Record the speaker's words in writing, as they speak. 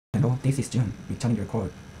Hello, this is June, returning your call.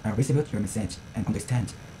 I received your message and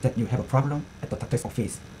understand that you have a problem at the doctor's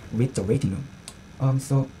office with the waiting room.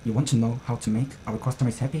 So you want to know how to make our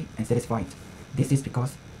customers happy and satisfied. This is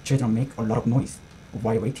because children make a lot of noise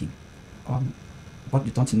while waiting. But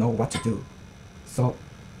you don't know what to do. So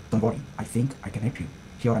don't worry, I think I can help you.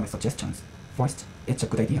 Here are my suggestions. First, it's a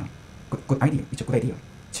good idea. It's a good idea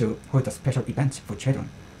to hold a special event for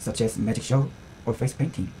children, such as magic show or face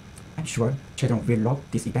painting. I'm sure children will love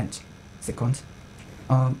this event. Second,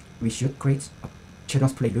 we should create a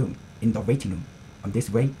children's playroom in the waiting room. This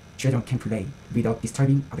way, children can play without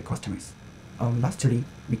disturbing other customers. Lastly,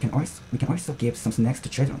 we can also give some snacks to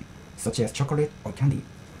children, such as chocolate or candy.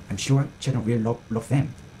 I'm sure children will love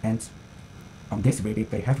them, and this will be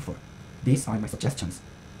very helpful. These are my suggestions.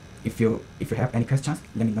 If you have any questions,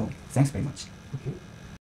 let me know. Thanks very much. Okay.